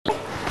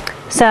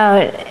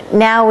So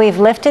now we've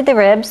lifted the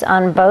ribs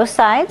on both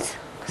sides.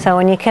 So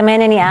when you come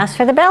in and you ask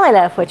for the belly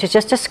lift, which is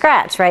just a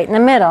scratch right in the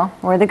middle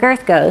where the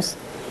girth goes,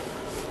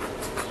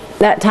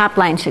 that top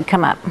line should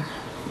come up.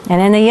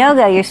 And in the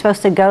yoga, you're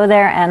supposed to go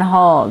there and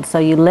hold. So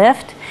you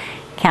lift,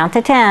 count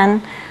to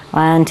 10.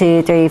 1,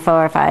 2, 3,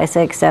 4, 5,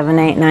 6, 7,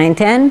 8, 9,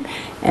 10.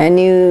 And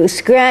you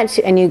scratch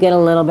and you get a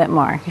little bit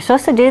more. You're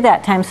supposed to do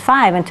that times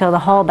 5 until the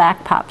whole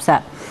back pops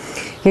up.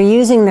 You're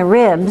using the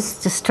ribs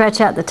to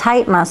stretch out the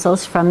tight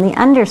muscles from the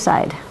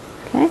underside.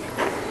 Okay?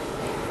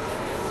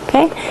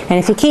 Okay? And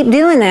if you keep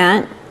doing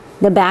that,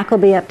 the back will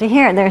be up to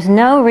here. There's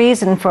no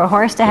reason for a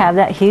horse to have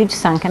that huge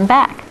sunken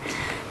back.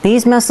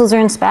 These muscles are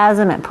in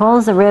spasm, it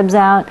pulls the ribs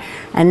out,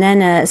 and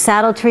then a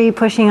saddle tree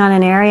pushing on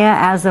an area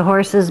as the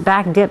horse's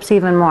back dips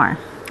even more.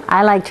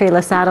 I like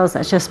treeless saddles,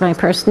 that's just my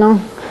personal.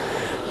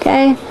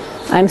 Okay?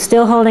 I'm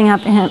still holding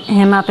up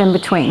him up in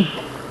between.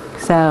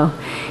 So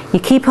you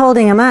keep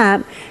holding him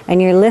up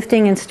and you're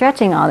lifting and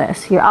stretching all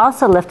this. You're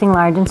also lifting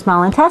large and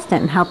small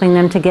intestine, helping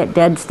them to get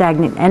dead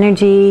stagnant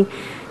energy,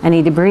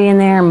 any debris in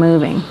there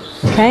moving.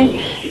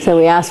 Okay? So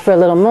we ask for a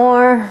little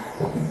more.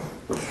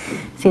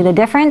 See the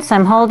difference?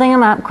 I'm holding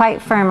them up quite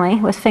firmly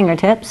with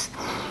fingertips.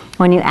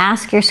 When you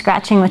ask, you're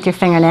scratching with your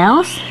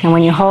fingernails, and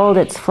when you hold,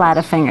 it's flat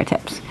of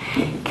fingertips.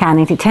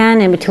 Counting to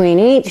 10 in between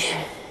each.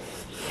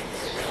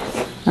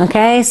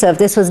 Okay, so if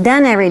this was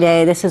done every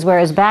day, this is where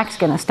his back's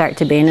going to start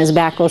to be, and his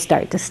back will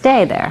start to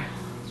stay there.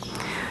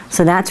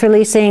 So that's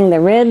releasing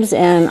the ribs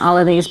and all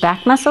of these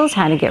back muscles.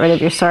 How to get rid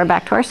of your sore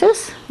backed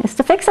horses is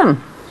to fix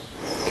them.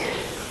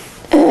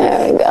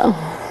 There we go.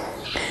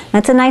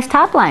 That's a nice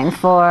top line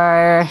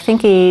for, I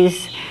think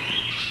he's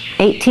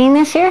 18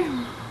 this year.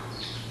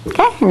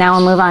 Okay, now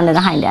we'll move on to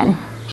the hind end.